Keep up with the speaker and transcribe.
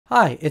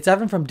Hi, it's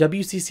Evan from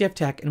WCCF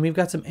Tech, and we've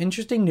got some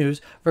interesting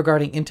news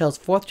regarding Intel's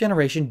 4th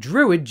generation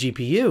Druid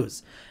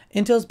GPUs.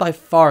 Intel is by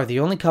far the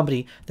only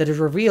company that has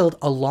revealed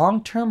a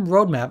long-term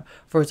roadmap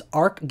for its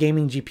Arc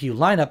gaming GPU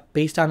lineup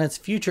based on its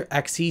future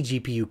Xe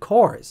GPU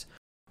cores.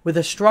 With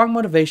a strong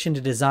motivation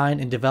to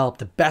design and develop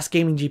the best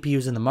gaming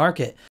GPUs in the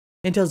market,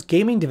 Intel's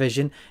gaming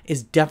division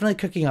is definitely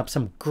cooking up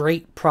some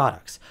great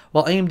products.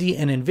 While AMD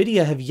and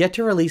Nvidia have yet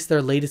to release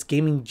their latest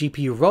gaming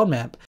GPU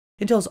roadmap,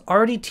 Intel's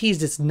already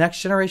teased its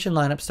next generation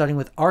lineup starting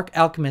with Arc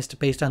Alchemist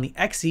based on the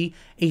Xe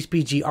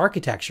HPG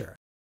architecture.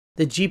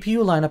 The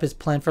GPU lineup is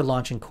planned for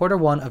launch in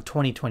Q1 of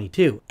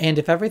 2022, and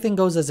if everything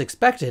goes as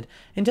expected,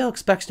 Intel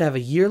expects to have a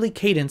yearly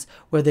cadence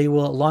where they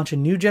will launch a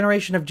new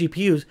generation of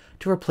GPUs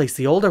to replace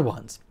the older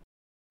ones.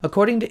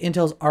 According to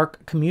Intel's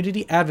Arc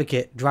community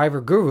advocate, driver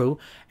guru,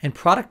 and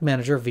product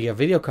manager via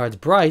Videocards,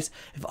 Bryce,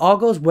 if all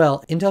goes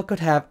well, Intel could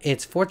have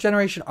its 4th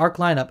generation Arc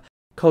lineup,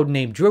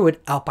 codenamed Druid,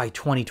 out by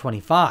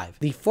 2025.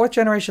 The 4th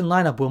generation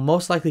lineup will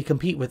most likely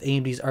compete with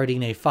AMD's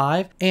RDNA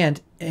 5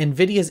 and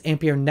Nvidia's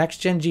Ampere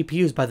next-gen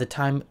GPUs by the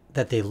time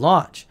that they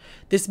launch.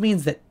 This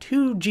means that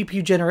 2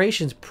 GPU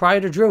generations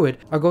prior to Druid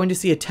are going to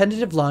see a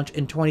tentative launch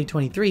in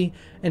 2023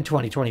 and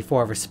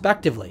 2024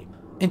 respectively.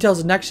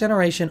 Intel's next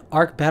generation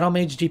Arc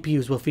Battlemage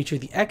GPUs will feature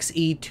the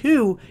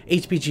Xe2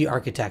 HPG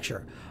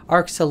architecture.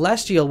 Arc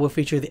Celestial will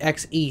feature the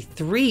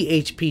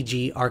Xe3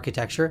 HPG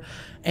architecture,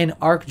 and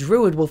Arc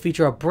Druid will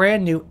feature a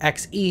brand new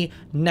Xe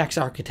Next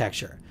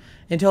architecture.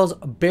 Intel's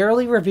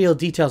barely revealed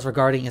details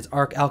regarding its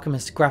Arc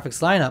Alchemist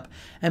graphics lineup,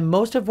 and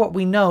most of what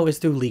we know is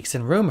through leaks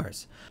and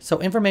rumors, so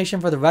information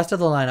for the rest of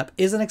the lineup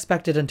isn't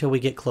expected until we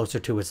get closer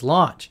to its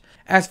launch.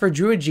 As for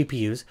Druid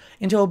GPUs,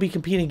 Intel will be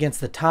competing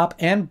against the top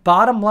and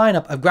bottom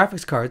lineup of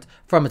graphics cards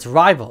from its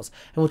rivals,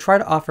 and will try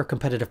to offer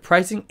competitive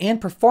pricing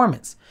and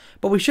performance.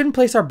 But we shouldn't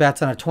place our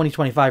bets on a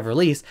 2025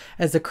 release,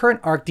 as the current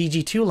Arc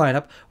DG2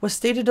 lineup was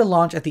stated to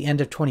launch at the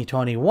end of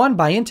 2021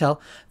 by Intel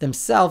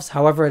themselves.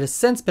 However, it has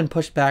since been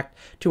pushed back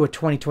to a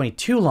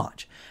 2022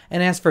 launch.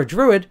 And as for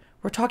Druid,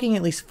 we're talking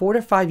at least 4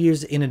 to 5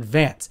 years in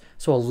advance,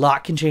 so a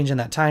lot can change in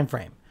that time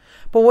frame.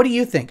 But what do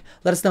you think?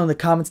 Let us know in the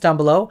comments down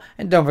below,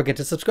 and don't forget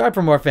to subscribe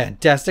for more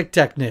fantastic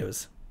tech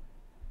news.